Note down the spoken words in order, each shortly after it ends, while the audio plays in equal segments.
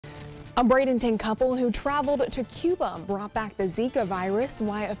A Bradenton couple who traveled to Cuba brought back the Zika virus,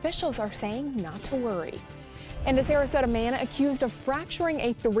 why officials are saying not to worry. And a Sarasota man accused of fracturing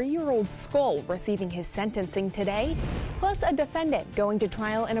a 3-year-old skull receiving his sentencing today. Plus, a defendant going to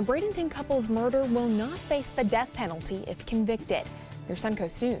trial in a Bradenton couple's murder will not face the death penalty if convicted. Your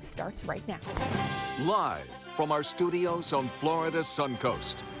Suncoast News starts right now. Live from our studios on Florida's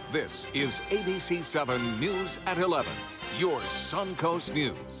Suncoast, this is ABC 7 News at 11, your Suncoast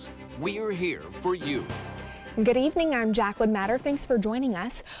News. We're here for you. Good evening, I'm Jacqueline Matter. Thanks for joining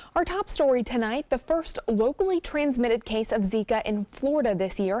us. Our top story tonight, the first locally transmitted case of Zika in Florida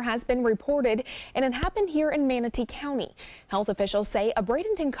this year has been reported, and it happened here in Manatee County. Health officials say a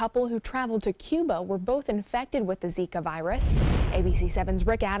Bradenton couple who traveled to Cuba were both infected with the Zika virus. ABC 7's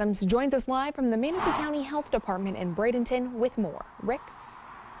Rick Adams joins us live from the Manatee County Health Department in Bradenton with more. Rick?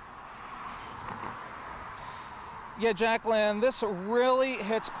 Yeah, Jacqueline, this really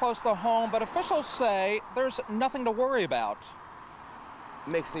hits close to home, but officials say there's nothing to worry about. It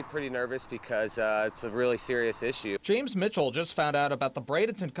makes me pretty nervous because it's a really serious issue. James Mitchell just found out about the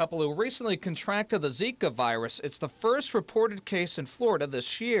Bradenton couple who recently contracted the Zika virus. It's the first reported case in Florida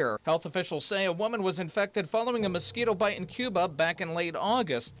this year. Health officials say a woman was infected following a mosquito bite in Cuba back in late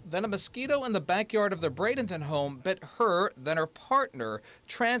August. Then a mosquito in the backyard of their Bradenton home bit her, then her partner,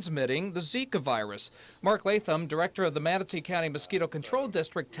 transmitting the Zika virus. Mark Latham, director of the Manatee County Mosquito Control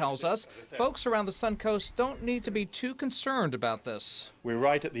District, tells us folks around the Suncoast don't need to be too concerned about this. We're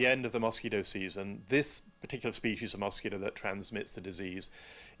right at the end of the mosquito season. This particular species of mosquito that transmits the disease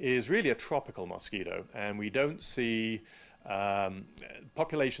is really a tropical mosquito, and we don't see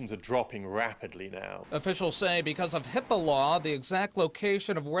populations are dropping rapidly now. Officials say because of HIPAA law, the exact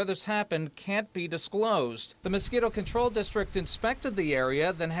location of where this happened can't be disclosed. The Mosquito Control District inspected the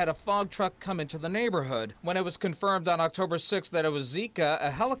area, then had a fog truck come into the neighborhood. When it was confirmed on October 6th that it was Zika,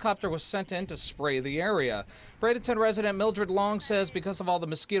 a helicopter was sent in to spray the area. Bradenton resident Mildred Long says because of all the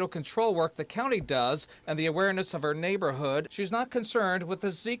mosquito control work the county does and the awareness of her neighborhood, she's not concerned with the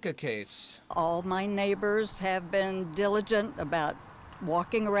Zika case. All my neighbors have been diligent about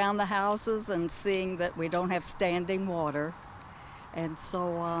walking around the houses and seeing that we don't have standing water. And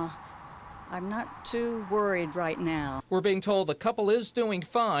so I'm not too worried right now. We're being told the couple is doing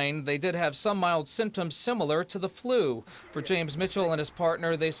fine. They did have some mild symptoms similar to the flu. For James Mitchell and his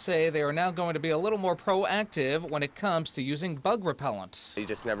partner, they say they are now going to be a little more proactive when it comes to using bug repellent. You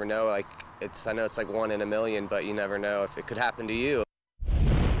just never know. I know it's like 1 in a million, but you never know if it could happen to you.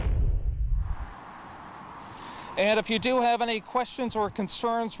 And if you do have any questions or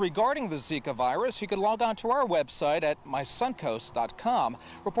concerns regarding the Zika virus, you can log on to our website at mysuncoast.com.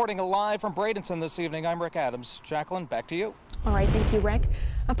 Reporting live from Bradenton this evening, I'm Rick Adams. Jacqueline, back to you. All right, thank you, Rick.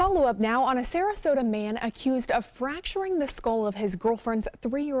 A follow-up now on a Sarasota man accused of fracturing the skull of his girlfriend's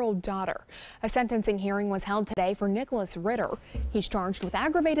 3-year-old daughter. A sentencing hearing was held today for Nicholas Ritter. He's charged with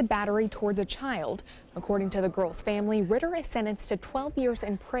aggravated battery towards a child. According to the girl's family, Ritter is sentenced to 12 years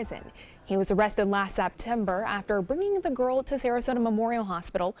in prison. He was arrested last September after bringing the girl to Sarasota Memorial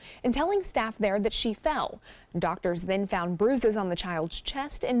Hospital and telling staff there that she fell. Doctors then found bruises on the child's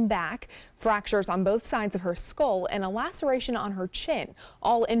chest and back, fractures on both sides of her skull, and a laceration on her chin,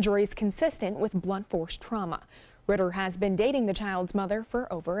 all injuries consistent with blunt force trauma. Ritter has been dating the child's mother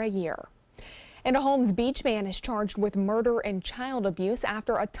for over a year. And a Holmes Beach man is charged with murder and child abuse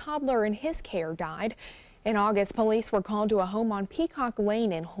after a toddler in his care died. In August, police were called to a home on Peacock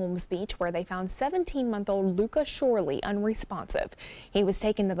Lane in Holmes Beach where they found 17-month-old Luca Shorley unresponsive. He was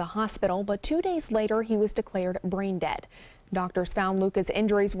taken to the hospital, but 2 days later he was declared brain dead. Doctors found Luca's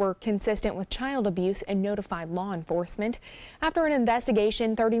injuries were consistent with child abuse and notified law enforcement. After an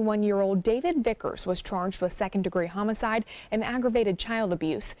investigation, 31-year-old David Vickers was charged with second-degree homicide and aggravated child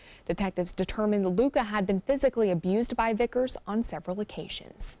abuse. Detectives determined Luca had been physically abused by Vickers on several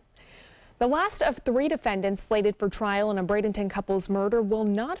occasions. The last of 3 defendants slated for trial in a Bradenton couple's murder will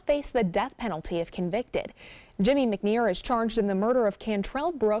not face the death penalty if convicted. Jimmy McNear is charged in the murder of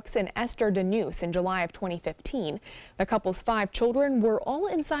Cantrell Brooks and Esther Denuse in July of 2015. The couple's 5 children were all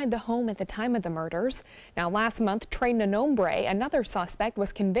inside the home at the time of the murders. Now, last month, Trey Nanombre, another suspect,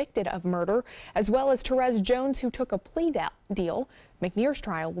 was convicted of murder, as well as Therese Jones, who took a plea deal. McNear's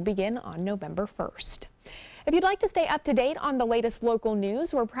trial will begin on November 1st. If you'd like to stay up to date on the latest local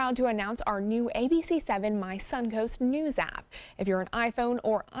news, we're proud to announce our new ABC 7 My Suncoast News app. If you're an iPhone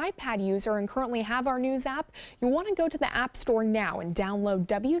or iPad user and currently have our news app, you'll want to go to the App Store now and download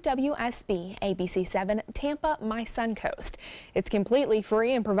WWSB ABC 7 Tampa My Suncoast. It's completely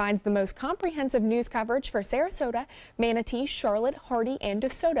free and provides the most comprehensive news coverage for Sarasota, Manatee, Charlotte, Hardee, and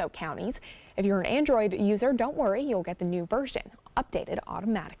DeSoto counties. If you're an Android user, don't worry, you'll get the new version updated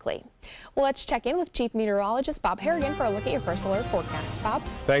automatically. Well, let's check in with Chief Meteorologist Bob Harrigan for a look at your First Alert forecast. Bob?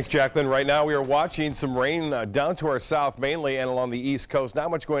 Thanks, Jacqueline. Right now we are watching some rain down to our south mainly and along the east coast.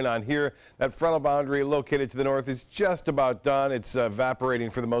 Not much going on here. That frontal boundary located to the north is just about done. It's evaporating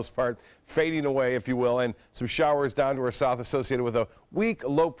for the most part, fading away, if you will, and some showers down to our south associated with a weak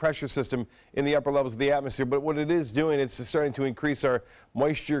low pressure system in the upper levels of the atmosphere. But what it is doing, it's starting to increase our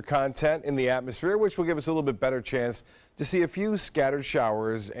moisture content in the atmosphere, which will give us a little bit better chance to see a few scattered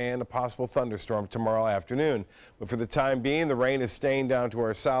showers and a possible thunderstorm tomorrow afternoon. But for the time being, the rain is staying down to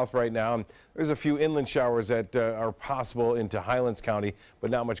our south right now. And there's a few inland showers that are possible into Highlands County,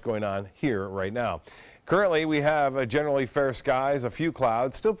 but not much going on here right now. Currently, we have generally fair skies, a few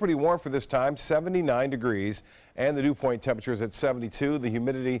clouds, still pretty warm for this time, 79 degrees, and the dew point temperature is at 72. The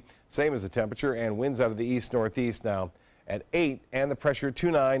humidity, same as the temperature, and winds out of the east-northeast now at 8, and the pressure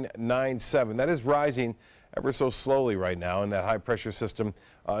 2997. That is rising ever so slowly right now, and that high pressure system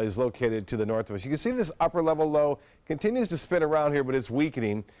is located to the north of us. You can see this upper level low continues to spin around here, but it's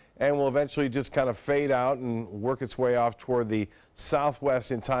weakening and will eventually just kind of fade out and work its way off toward the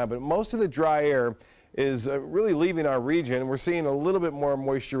southwest in time. But most of the dry air is really leaving our region. We're seeing a little bit more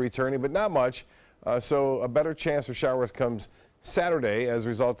moisture returning, but not much. So a better chance for showers comes Saturday as a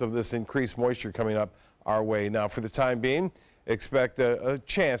result of this increased moisture coming up our way. Now, for the time being, expect a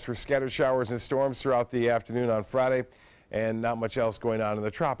chance for scattered showers and storms throughout the afternoon on Friday, and not much else going on in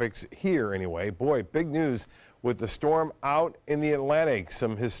the tropics here anyway. Boy, big news with the storm out in the Atlantic.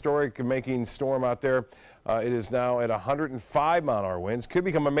 Some historic making storm out there. It is now at 105 mile-an-hour winds. Could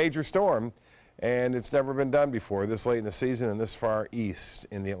become a major storm, and it's never been done before this late in the season and this far east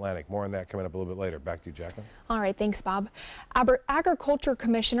in the Atlantic. More on that coming up a little bit later. Back to you, Jacqueline. All right, thanks, Bob. Agriculture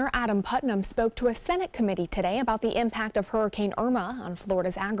Commissioner Adam Putnam spoke to a Senate committee today about the impact of Hurricane Irma on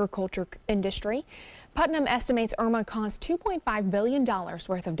Florida's agriculture industry. Putnam estimates Irma caused $2.5 billion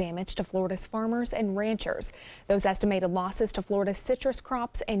worth of damage to Florida's farmers and ranchers. Those estimated losses to Florida's citrus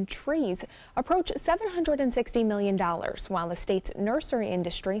crops and trees approach $760 million, while the state's nursery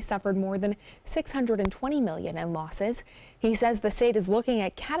industry suffered more than $620 million in losses. He says the state is looking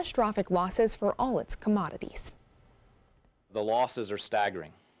at catastrophic losses for all its commodities. The losses are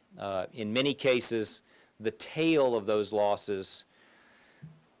staggering. In many cases, the tail of those losses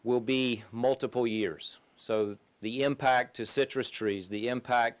will be multiple years. So the impact to citrus trees, the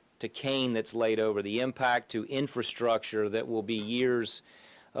impact to cane that's laid over, the impact to infrastructure that will be years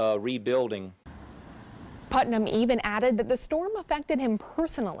rebuilding. Putnam even added that the storm affected him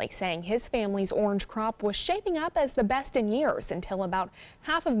personally, saying his family's orange crop was shaping up as the best in years until about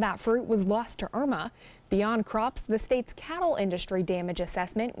half of that fruit was lost to Irma. Beyond crops, the state's cattle industry damage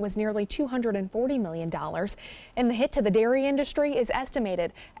assessment was nearly $240 million, and the hit to the dairy industry is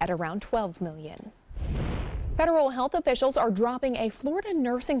estimated at around $12 million. Federal health officials are dropping a Florida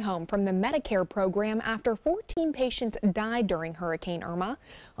nursing home from the Medicare program after 14 patients died during Hurricane Irma.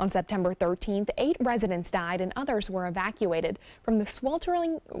 On September 13th, 8 residents died and others were evacuated from the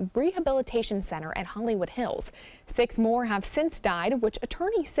sweltering rehabilitation center at Hollywood Hills. 6 more have since died, which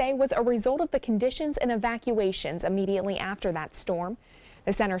attorneys say was a result of the conditions and evacuations immediately after that storm.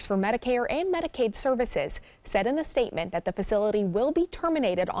 The Centers for Medicare and Medicaid Services said in a statement that the facility will be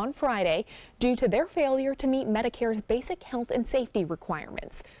terminated on Friday due to their failure to meet Medicare's basic health and safety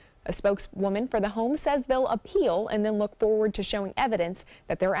requirements. A spokeswoman for the home says they'll appeal and then look forward to showing evidence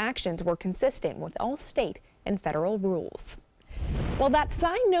that their actions were consistent with all state and federal rules. Well, that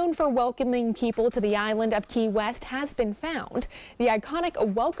sign known for welcoming people to the island of Key West has been found. The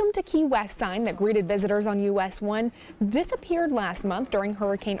iconic Welcome to Key West sign that greeted visitors on US 1 disappeared last month during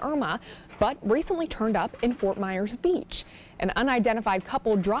Hurricane Irma, but recently turned up in Fort Myers Beach. An unidentified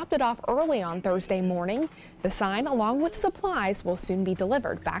couple dropped it off early on Thursday morning. The sign, along with supplies, will soon be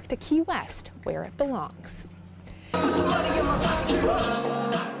delivered back to Key West, where it belongs.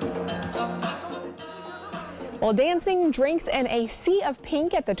 Well, dancing, drinks, and a sea of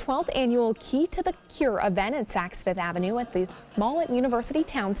pink at the 12th annual Key to the Cure event at Saks Fifth Avenue at the Mall at University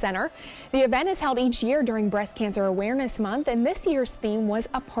Town Center. The event is held each year during Breast Cancer Awareness Month, and this year's theme was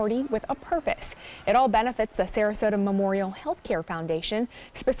A Party with a Purpose. It all benefits the Sarasota Memorial Healthcare Foundation,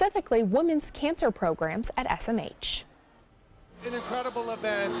 specifically women's cancer programs at SMH. An incredible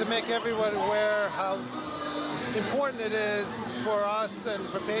event to make everyone aware how important it is for us and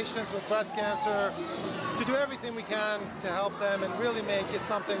for patients with breast cancer to do everything we can to help them and really make it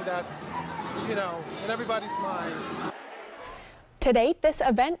something that's, in everybody's mind. To date, this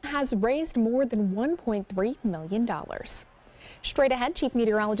event has raised more than $1.3 million. Straight ahead, Chief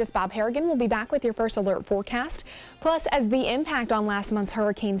Meteorologist Bob Harrigan will be back with your first alert forecast. Plus, as the impact on last month's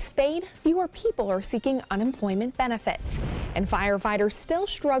hurricanes fade, fewer people are seeking unemployment benefits. And firefighters still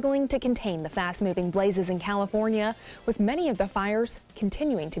struggling to contain the fast-moving blazes in California, with many of the fires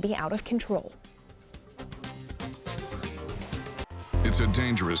continuing to be out of control. It's a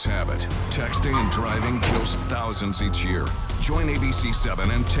dangerous habit. Texting and driving kills thousands each year. Join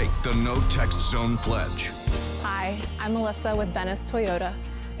ABC7 and take the No Text Zone pledge. Hi, I'm Melissa with Venice Toyota,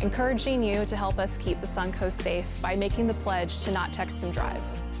 encouraging you to help us keep the Suncoast safe by making the pledge to not text and drive.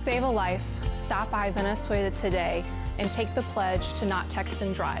 Save a life, stop by Venice Toyota today and take the pledge to not text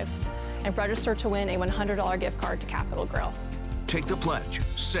and drive, and register to win a $100 gift card to Capital Grille. Take the pledge,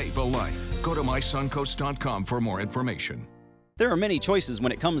 save a life. Go to mysuncoast.com for more information. There are many choices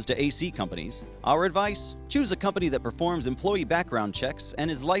when it comes to AC companies. Our advice? Choose a company that performs employee background checks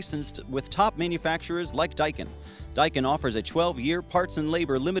and is licensed with top manufacturers like Daikin. Daikin offers a 12-year parts and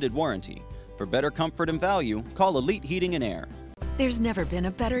labor limited warranty. For better comfort and value, call Elite Heating and Air. There's never been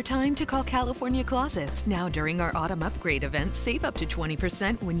a better time to call California Closets. Now during our autumn upgrade event, save up to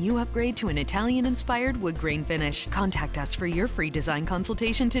 20% when you upgrade to an Italian-inspired wood grain finish. Contact us for your free design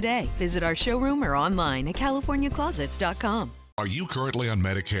consultation today. Visit our showroom or online at californiaclosets.com. Are you currently on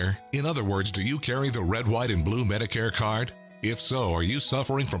Medicare? In other words, do you carry the red, white, and blue Medicare card? If so, are you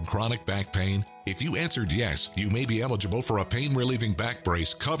suffering from chronic back pain? If you answered yes, you may be eligible for a pain-relieving back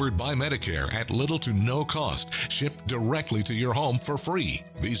brace covered by Medicare at little to no cost, shipped directly to your home for free.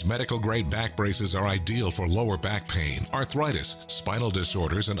 These medical-grade back braces are ideal for lower back pain, arthritis, spinal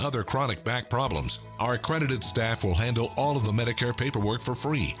disorders, and other chronic back problems. Our accredited staff will handle all of the Medicare paperwork for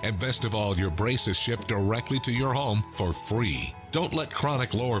free, and best of all, your brace is shipped directly to your home for free. Don't let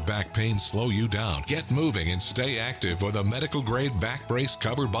chronic lower back pain slow you down. Get moving and stay active with a medical-grade back brace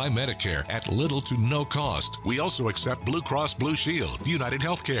covered by Medicare at little to no cost. We also accept Blue Cross Blue Shield, United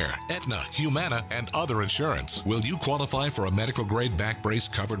Healthcare, Aetna, Humana, and other insurance. Will you qualify for a medical-grade back brace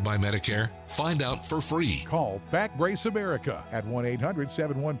covered by Medicare? Find out for free. Call Back Brace America at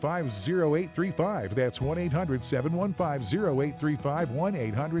 1-800-715-0835. That's 1-800-715-0835,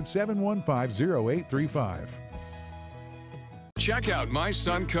 1-800-715-0835. Check out My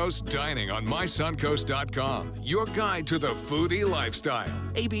Suncoast Dining on mysuncoast.com, your guide to the foodie lifestyle.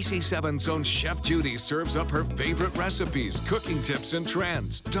 ABC7's own Chef Judy serves up her favorite recipes, cooking tips and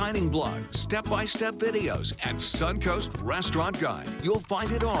trends, dining blog, step-by-step videos, and Suncoast Restaurant Guide. You'll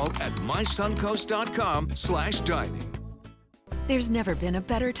find it all at mysuncoast.com/dining. There's never been a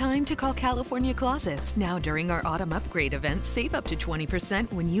better time to call California Closets. Now during our autumn upgrade event, save up to 20%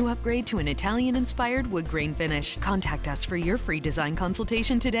 when you upgrade to an Italian-inspired wood grain finish. Contact us for your free design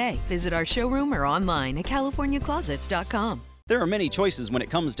consultation today. Visit our showroom or online at californiaclosets.com. There are many choices when it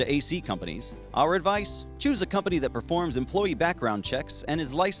comes to AC companies. Our advice? Choose a company that performs employee background checks and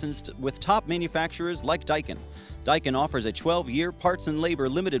is licensed with top manufacturers like Daikin. Daikin offers a 12-year parts and labor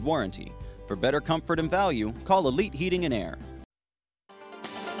limited warranty. For better comfort and value, call Elite Heating and Air.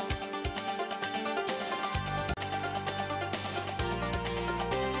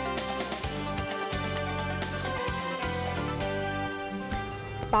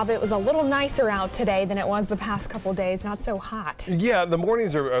 Bob, it was a little nicer out today than it was the past couple days, not so hot. Yeah, the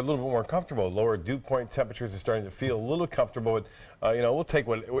mornings are a little bit more comfortable. Lower dew point temperatures are starting to feel a little comfortable. But, you know, we'll take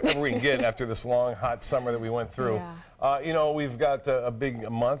whatever we can get after this long, hot summer that we went through. Yeah. You know, we've got a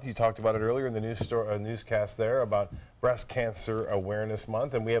big month. You talked about it earlier in the newscast there about Breast Cancer Awareness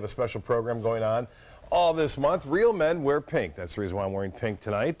Month, and we have a special program going on all this month. Real men wear pink. That's the reason why I'm wearing pink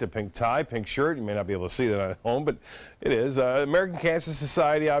tonight. A pink tie, pink shirt. You may not be able to see that at home, but it is. American Cancer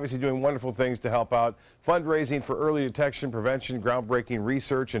Society obviously doing wonderful things to help out. Fundraising for early detection, prevention, groundbreaking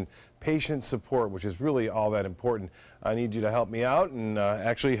research, and patient support, which is really all that important. I need you to help me out and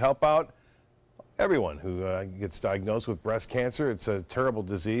actually help out everyone who gets diagnosed with breast cancer. It's a terrible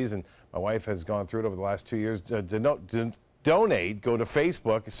disease, and my wife has gone through it over the last 2 years. Donate, go to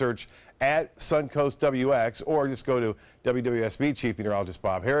Facebook, search at Suncoast WX, or just go to WWSB Chief Meteorologist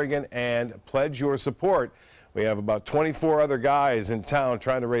Bob Harrigan and pledge your support. We have about 24 other guys in town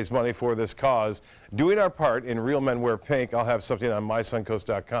trying to raise money for this cause, doing our part in Real Men Wear Pink. I'll have something on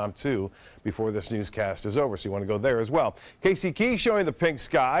mysuncoast.com too before this newscast is over, so you want to go there as well. Casey Key showing the pink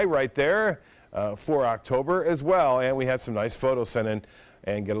sky right there for October as well, and we had some nice photos sent in.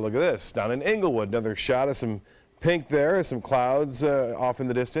 And get a look at this down in Inglewood, another shot of some pink there, some clouds off in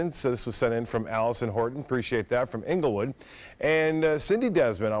the distance. So this was sent in from Allison Horton. Appreciate that, from Inglewood. And Cindy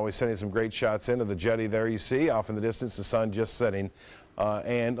Desmond always sending some great shots into the jetty there you see off in the distance, the sun just setting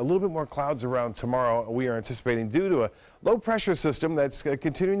and a little bit more clouds around tomorrow we are anticipating due to a low pressure system that's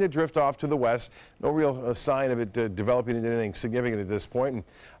continuing to drift off to the west. No real sign of it developing into anything significant at this point. And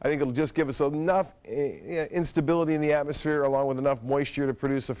I think it'll just give us enough instability in the atmosphere along with enough moisture to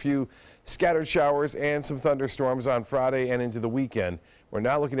produce a few scattered showers and some thunderstorms on Friday and into the weekend. We're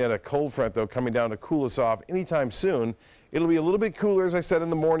not looking at a cold front, though, coming down to cool us off anytime soon. It'll be a little bit cooler, as I said, in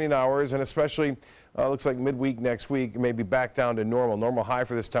the morning hours, and especially looks like midweek next week, maybe back down to normal. Normal high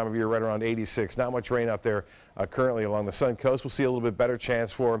for this time of year, right around 86. Not much rain out there currently along the Sun Coast. We'll see a little bit better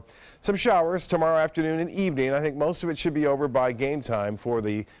chance for some showers tomorrow afternoon and evening. I think most of it should be over by game time for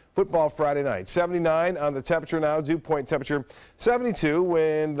the football Friday night. 79 on the temperature now. Dew point temperature 72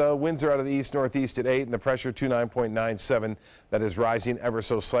 when the winds are out of the east-northeast at 8 and the pressure 29.97. That is rising ever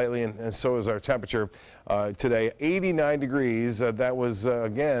so slightly, and so is our temperature today. 89 degrees. That was,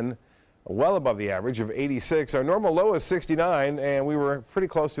 again, well above the average of 86. Our normal low is 69, and we were pretty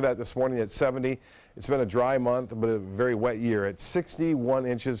close to that this morning at 70. It's been a dry month, but a very wet year at 61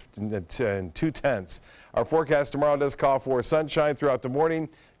 inches and 2/10. Our forecast tomorrow does call for sunshine throughout the morning,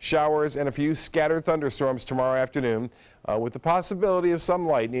 showers, and a few scattered thunderstorms tomorrow afternoon, with the possibility of some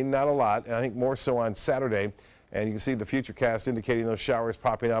lightning, not a lot, and I think more so on Saturday. And you can see the Futurecast indicating those showers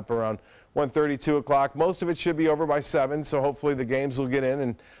popping up around 1:30, 2 o'clock. Most of it should be over by 7, so hopefully the games will get in.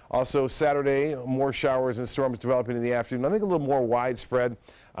 And also Saturday, more showers and storms developing in the afternoon. I think a little more widespread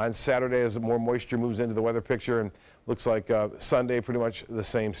on Saturday as more moisture moves into the weather picture, and looks like Sunday pretty much the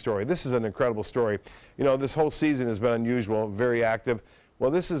same story. This is an incredible story. You know, this whole season has been unusual, very active. Well,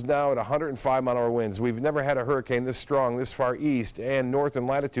 this is now at 105-mile-an-hour winds. We've never had a hurricane this strong, this far east and north in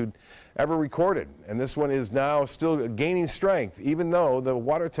latitude ever recorded. And this one is now still gaining strength, even though the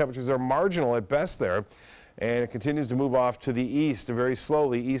water temperatures are marginal at best there. And it continues to move off to the east very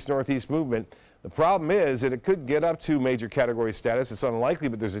slowly, east-northeast movement. The problem is that it could get up to major category status. It's unlikely,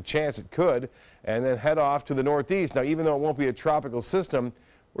 but there's a chance it could, and then head off to the northeast. Now, even though it won't be a tropical system,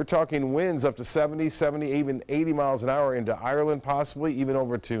 we're talking winds up to 70, even 80 miles an hour into Ireland, possibly even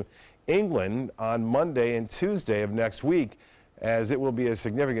over to England on Monday and Tuesday of next week, as it will be a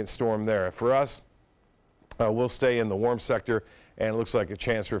significant storm there. For us, we'll stay in the warm sector, and it looks like a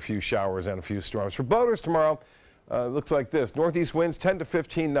chance for a few showers and a few storms. For boaters tomorrow, looks like this. Northeast winds 10 to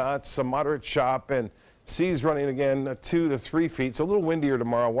 15 knots, some moderate chop, and seas running again 2 to 3 feet. So a little windier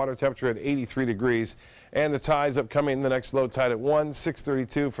tomorrow. Water temperature at 83 degrees. And the tides upcoming, the next low tide at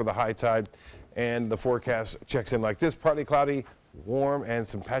 6:32 for the high tide. And the forecast checks in like this. Partly cloudy, warm, and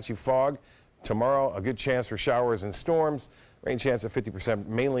some patchy fog. Tomorrow, a good chance for showers and storms. Rain chance at 50%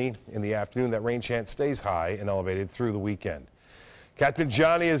 mainly in the afternoon. That rain chance stays high and elevated through the weekend. Captain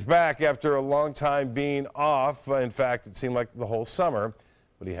Johnny is back after a long time being off. In fact, it seemed like the whole summer,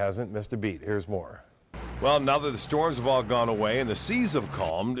 but he hasn't missed a beat. Here's more. Well, now that the storms have all gone away and the seas have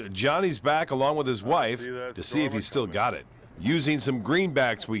calmed, Johnny's back along with his wife to see if he's still got it. Using some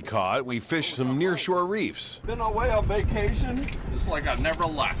greenbacks we caught, we fished some nearshore reefs. Been away on vacation. It's like I never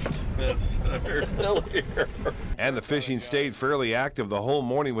left. They're still here. And the fishing stayed fairly active the whole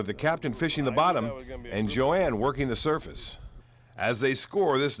morning with the captain fishing the bottom and Joanne working the surface as they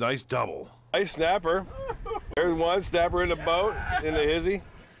score this nice double. Nice snapper. There's one snapper in the boat, in the hizzy.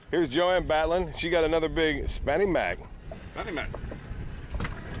 Here's Joanne battling. She got another big Spanny Mac. Spanny Mac.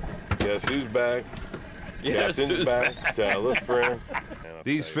 Guess who's back? Yes, Captain's back. Tell a friend.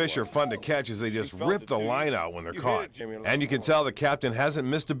 These fish are fun to catch as they just rip the line out when they're caught. And you can tell the captain hasn't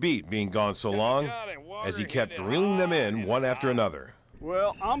missed a beat being gone so long as he kept reeling them in one after another.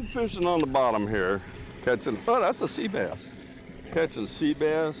 Well, I'm fishing on the bottom here, catching, oh, that's a sea bass. Catching sea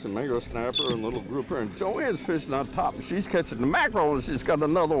bass and mangrove snapper and little grouper, and Joanne's fishing on top. She's catching the mackerel and she's got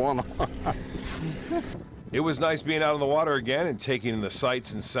another one. It was nice being out on the water again and taking in the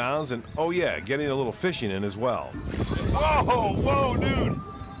sights and sounds, and oh yeah, getting a little fishing in as well. Oh, whoa, dude.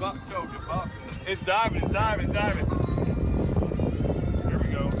 It's diving, it's diving, it's diving. Here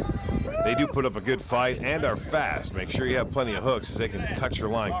we go. They do put up a good fight and are fast. Make sure you have plenty of hooks as they can cut your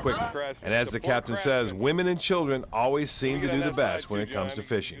line quickly. And as the captain says, women and children always seem to do the best when it comes to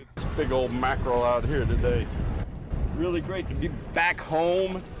fishing. This big old mackerel out here today. Really great to be back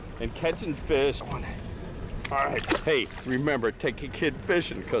home and catching fish. All right, hey, remember, take your kid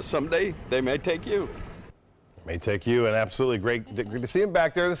fishing, because someday they may take you. May take you, and absolutely great to see him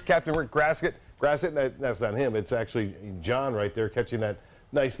back there. This is Captain Rick Grassett. That's not him. It's actually John right there catching that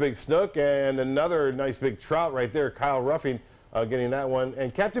nice big snook, and another nice big trout right there, Kyle Ruffing getting that one.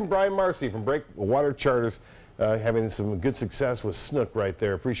 And Captain Brian Marcy from Breakwater Charters having some good success with snook right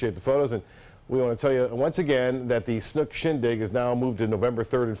there. Appreciate the photos. And we want to tell you once again that the snook shindig is now moved to November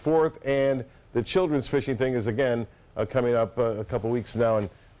 3rd and 4th, and the children's fishing thing is again coming up a couple weeks from now, and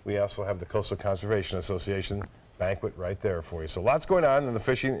we also have the Coastal Conservation Association banquet right there for you. So lots going on, and the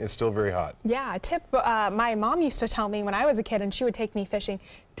fishing is still very hot. Yeah, a tip my mom used to tell me when I was a kid and she would take me fishing,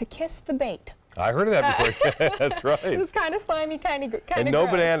 to kiss the bait. I heard of that before. That's right. It was kind of slimy, kind of And no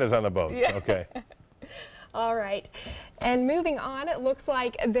bananas on the boat. Yeah. Okay. All right. And moving on, it looks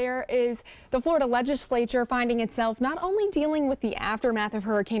like there is the Florida legislature finding itself not only dealing with the aftermath of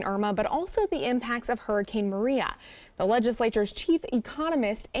Hurricane Irma, but also the impacts of Hurricane Maria. The legislature's chief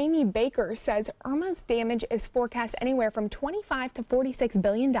economist, Amy Baker, says Irma's damage is forecast anywhere from $25 to $46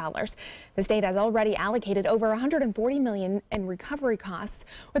 billion. The state has already allocated over $140 million in recovery costs,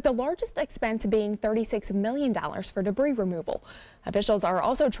 with the largest expense being $36 million for debris removal. Officials are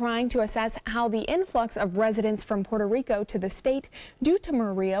also trying to assess how the influx of residents from Puerto Rico to the state due to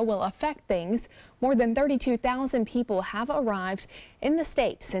Maria will affect things. More than 32,000 people have arrived in the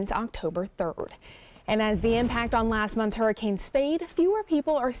state since October 3rd. And as the impact on last month's hurricanes fade, fewer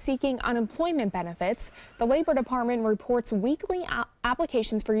people are seeking unemployment benefits. The Labor Department reports weekly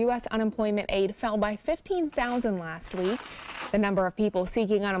applications for U.S. unemployment aid fell by 15,000 last week. The number of people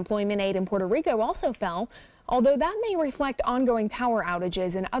seeking unemployment aid in Puerto Rico also fell, although that may reflect ongoing power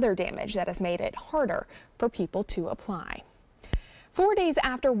outages and other damage that has made it harder for people to apply. 4 days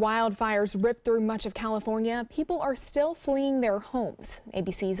after wildfires ripped through much of California, people are still fleeing their homes.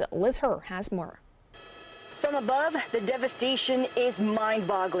 ABC's Liz Herr has more. From above, the devastation is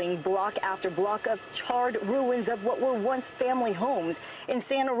mind-boggling. Block after block of charred ruins of what were once family homes. In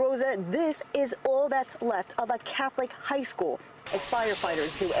Santa Rosa, this is all that's left of a Catholic high school, as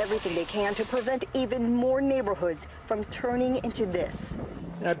firefighters do everything they can to prevent even more neighborhoods from turning into this.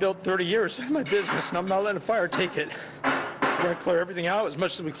 I built 30 years of my business, and I'm not letting fire take it. So we're going to clear everything out as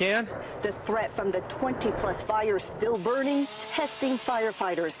much as we can. The threat from the 20-plus fires still burning, testing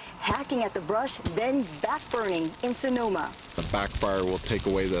firefighters, hacking at the brush, then backburning in Sonoma. The backfire will take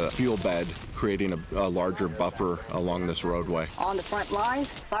away the fuel bed, creating a larger buffer along this roadway. On the front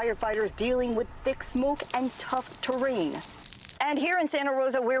lines, firefighters dealing with thick smoke and tough terrain. And here in Santa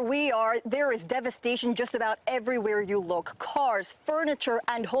Rosa, where we are, there is devastation just about everywhere you look. Cars, furniture,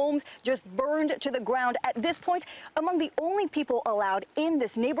 and homes just burned to the ground. At this point, among the only people allowed in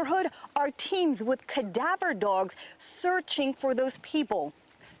this neighborhood are teams with cadaver dogs searching for those people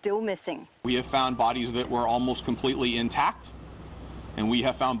still missing. We have found bodies that were almost completely intact, and we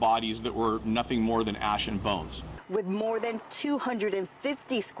have found bodies that were nothing more than ash and bones. With more than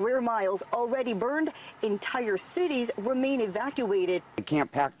 250 square miles already burned, entire cities remain evacuated. I can't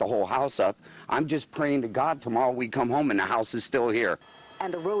pack the whole house up. I'm just praying to God tomorrow we come home and the house is still here.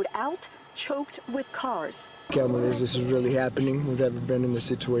 And the road out, choked with cars. Can't believe this is really happening. We've never been in a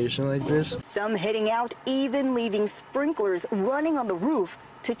situation like this. Some heading out, even leaving sprinklers running on the roof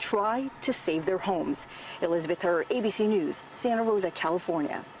to try to save their homes. Elizabeth Herr, ABC News, Santa Rosa,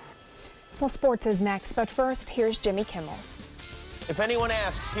 California. Well, sports is next, but first, here's Jimmy Kimmel. If anyone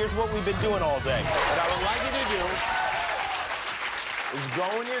asks, here's what we've been doing all day. What I would like you to do is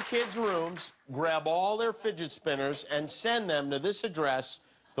go in your kids' rooms, grab all their fidget spinners, and send them to this address,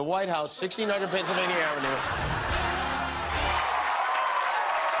 the White House, 1600 Pennsylvania Avenue.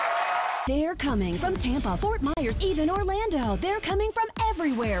 They're coming from Tampa, Fort Myers, even Orlando. They're coming from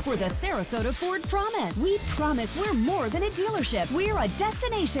everywhere for the Sarasota Ford Promise. We promise we're more than a dealership. We're a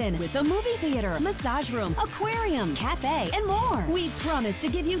destination with a movie theater, massage room, aquarium, cafe, and more. We promise to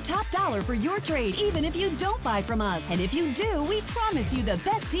give you top dollar for your trade, even if you don't buy from us. And if you do, we promise you the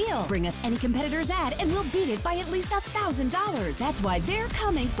best deal. Bring us any competitor's ad and we'll beat it by at least $1,000. That's why they're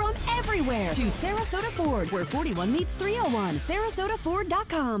coming from everywhere to Sarasota Ford, where 41 meets 301.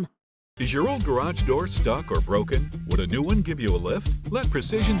 SarasotaFord.com. Is your old garage door stuck or broken? Would a new one give you a lift? Let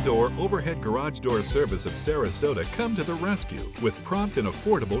Precision Door Overhead Garage Door Service of Sarasota come to the rescue with prompt and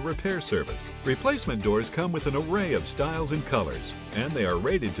affordable repair service. Replacement doors come with an array of styles and colors, and they are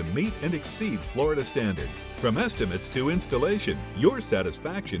rated to meet and exceed Florida standards. From estimates to installation, your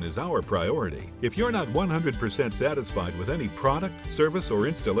satisfaction is our priority. If you're not 100% satisfied with any product, service, or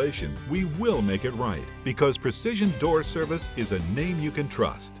installation, we will make it right, because Precision Door Service is a name you can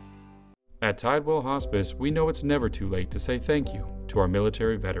trust. At Tidewell Hospice, we know it's never too late to say thank you to our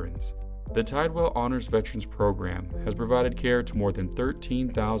military veterans. The Tidewell Honors Veterans Program has provided care to more than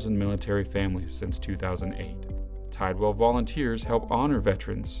 13,000 military families since 2008. Tidewell volunteers help honor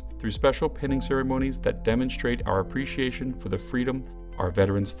veterans through special pinning ceremonies that demonstrate our appreciation for the freedom our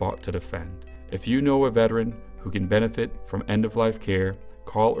veterans fought to defend. If you know a veteran who can benefit from end-of-life care,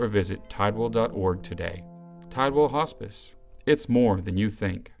 call or visit tidewell.org today. Tidewell Hospice. It's more than you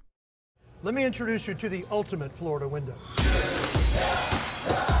think. Let me introduce you to the ultimate Florida window.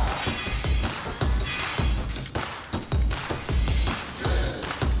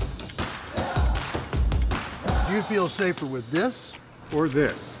 Would you feel safer with this or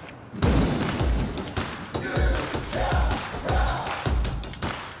this?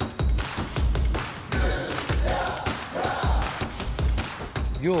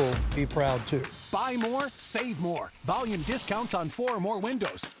 You'll be proud too. Buy more, save more. Volume discounts on 4 or more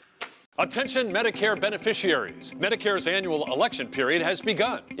windows. Attention Medicare beneficiaries. Medicare's annual election period has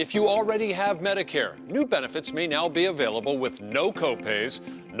begun. If you already have Medicare, new benefits may now be available with no copays,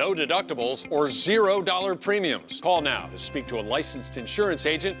 no deductibles, or $0 premiums. Call now to speak to a licensed insurance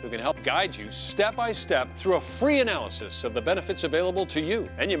agent who can help guide you step by step through a free analysis of the benefits available to you.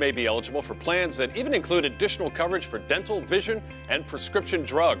 And you may be eligible for plans that even include additional coverage for dental, vision, and prescription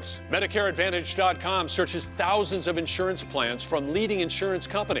drugs. MedicareAdvantage.com searches thousands of insurance plans from leading insurance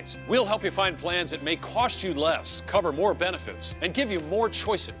companies. We'll help you find plans that may cost you less, cover more benefits, and give you more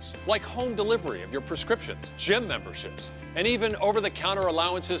choices, like home delivery of your prescriptions, gym memberships, and even over-the-counter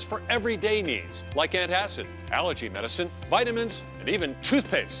allowances for everyday needs, like antacid, allergy medicine, vitamins, and even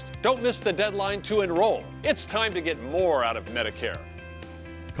toothpaste. Don't miss the deadline to enroll. It's time to get more out of Medicare.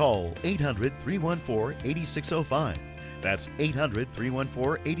 Call 800-314-8605. That's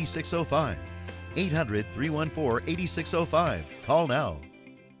 800-314-8605. 800-314-8605. Call now.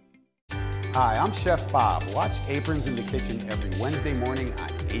 Hi, I'm Chef Bob. Watch Aprons in the Kitchen every Wednesday morning on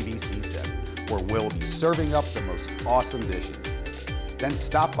ABC7, where we'll be serving up the most awesome dishes. Then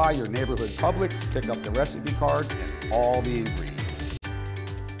stop by your neighborhood Publix, pick up the recipe card and all the ingredients.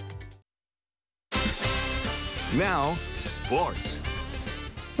 Now, sports.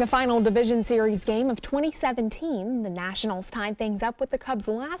 The final Division Series game of 2017, the Nationals tied things up with the Cubs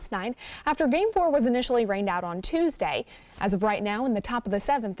last night after Game 4 was initially rained out on Tuesday. As of right now, in the top of the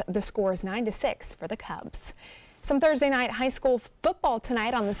 7th, the score is 9-6 for the Cubs. Some Thursday night high school football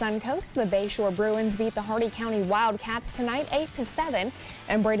tonight on the Suncoast. The Bayshore Bruins beat the Hardy County Wildcats tonight 8-7,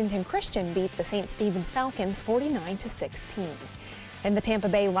 and Bradenton Christian beat the St. Stephen's Falcons 49-16. And the Tampa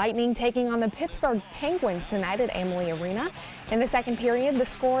Bay Lightning taking on the Pittsburgh Penguins tonight at Amalie Arena. In the second period, the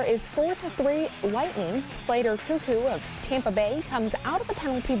score is 4-3 Lightning. Slater Cuckoo of Tampa Bay comes out of the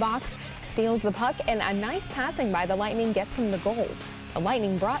penalty box, steals the puck, and a nice passing by the Lightning gets him the goal. The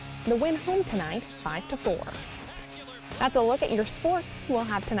Lightning brought the win home tonight, 5-4. That's a look at your sports. We'll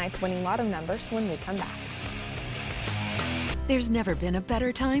have tonight's winning lotto numbers when we come back. There's never been a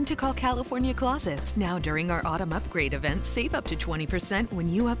better time to call California Closets. Now during our autumn upgrade event, save up to 20% when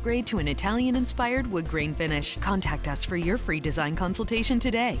you upgrade to an Italian-inspired wood grain finish. Contact us for your free design consultation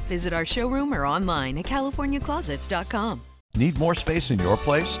today. Visit our showroom or online at californiaclosets.com. Need more space in your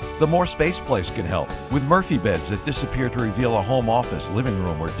place? The More Space Place can help with Murphy beds that disappear to reveal a home office, living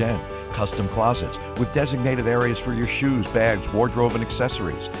room, or den. Custom closets with designated areas for your shoes, bags, wardrobe, and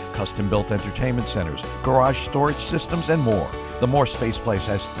accessories. Custom-built entertainment centers, garage storage systems, and more. The More Space Place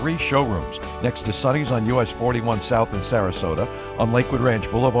has 3 showrooms next to Sonny's on US 41 South in Sarasota, on Lakewood Ranch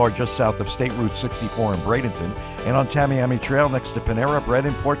Boulevard just south of State Route 64 in Bradenton, and on Tamiami Trail next to Panera Bread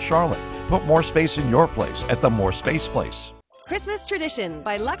in Port Charlotte. Put more space in your place at the More Space Place. Christmas Traditions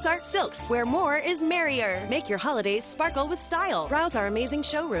by Lux Art Silks, where more is merrier. Make your holidays sparkle with style. Browse our amazing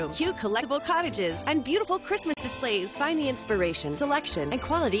showroom, cute collectible cottages, and beautiful Christmas displays. Find the inspiration, selection, and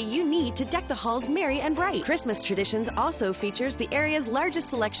quality you need to deck the halls merry and bright. Christmas Traditions also features the area's largest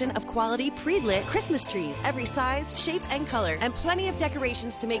selection of quality pre-lit Christmas trees, every size, shape, and color, and plenty of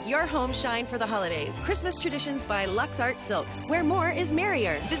decorations to make your home shine for the holidays. Christmas Traditions by Lux Art Silks, where more is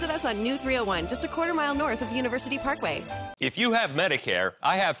merrier. Visit us on New 301, just a quarter mile north of University Parkway. If you have Medicare,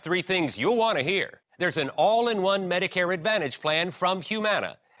 I have 3 things you'll want to hear. There's an all-in-one Medicare Advantage plan from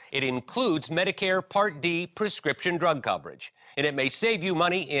Humana. It includes Medicare Part D prescription drug coverage, and it may save you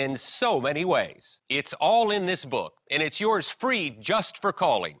money in so many ways. It's all in this book, and it's yours free just for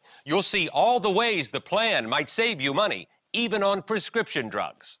calling. You'll see all the ways the plan might save you money, even on prescription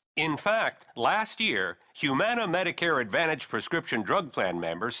drugs. In fact, last year, Humana Medicare Advantage prescription drug plan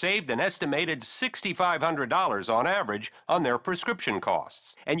members saved an estimated $6,500 on average on their prescription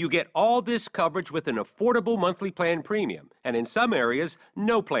costs. And you get all this coverage with an affordable monthly plan premium, and in some areas,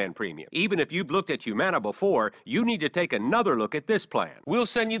 no plan premium. Even if you've looked at Humana before, you need to take another look at this plan. We'll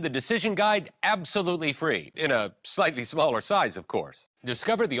send you the decision guide absolutely free, in a slightly smaller size, of course.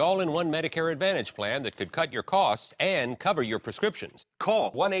 Discover the all-in-one Medicare Advantage plan that could cut your costs and cover your prescriptions.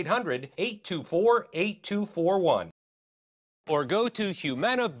 Call 1-800-824-8241 or go to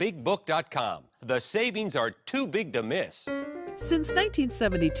humanabigbook.com. The savings are too big to miss. Since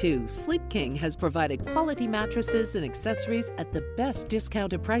 1972, Sleep King has provided quality mattresses and accessories at the best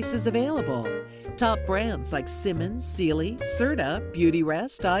discounted prices available. Top brands like Simmons, Sealy, Serta,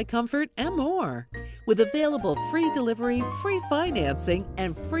 Beautyrest, iComfort, and more. With available free delivery, free financing,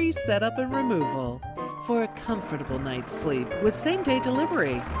 and free setup and removal. for a comfortable night's sleep with same-day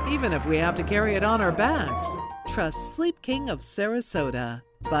delivery, even if we have to carry it on our backs. Trust Sleep King of Sarasota.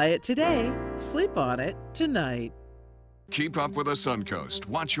 Buy it today, sleep on it tonight. Keep up with the Suncoast.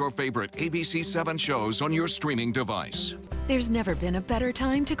 Watch your favorite ABC7 shows on your streaming device. There's never been a better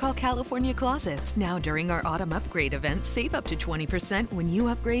time to call California Closets. Now during our autumn upgrade event, save up to 20% when you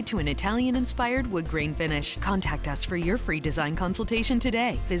upgrade to an Italian-inspired wood grain finish. Contact us for your free design consultation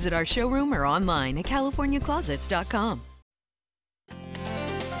today. Visit our showroom or online at californiaclosets.com.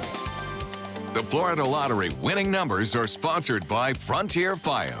 The Florida Lottery winning numbers are sponsored by Frontier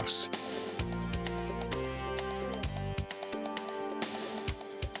Fios.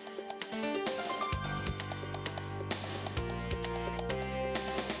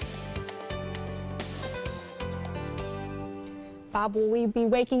 Bob, will we be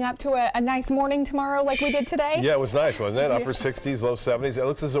waking up to a nice morning tomorrow like we did today? Yeah, it was nice, wasn't it? Upper 60s, low 70s. It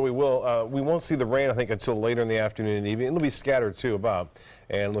looks as though we won't see the rain, I think, until later in the afternoon and evening. It'll be scattered, too, about.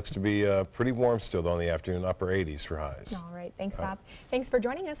 And looks to be pretty warm still, though, in the afternoon, upper 80s for highs. All right. Thanks, Bob. Thanks for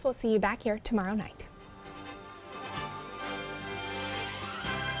joining us. We'll see you back here tomorrow night.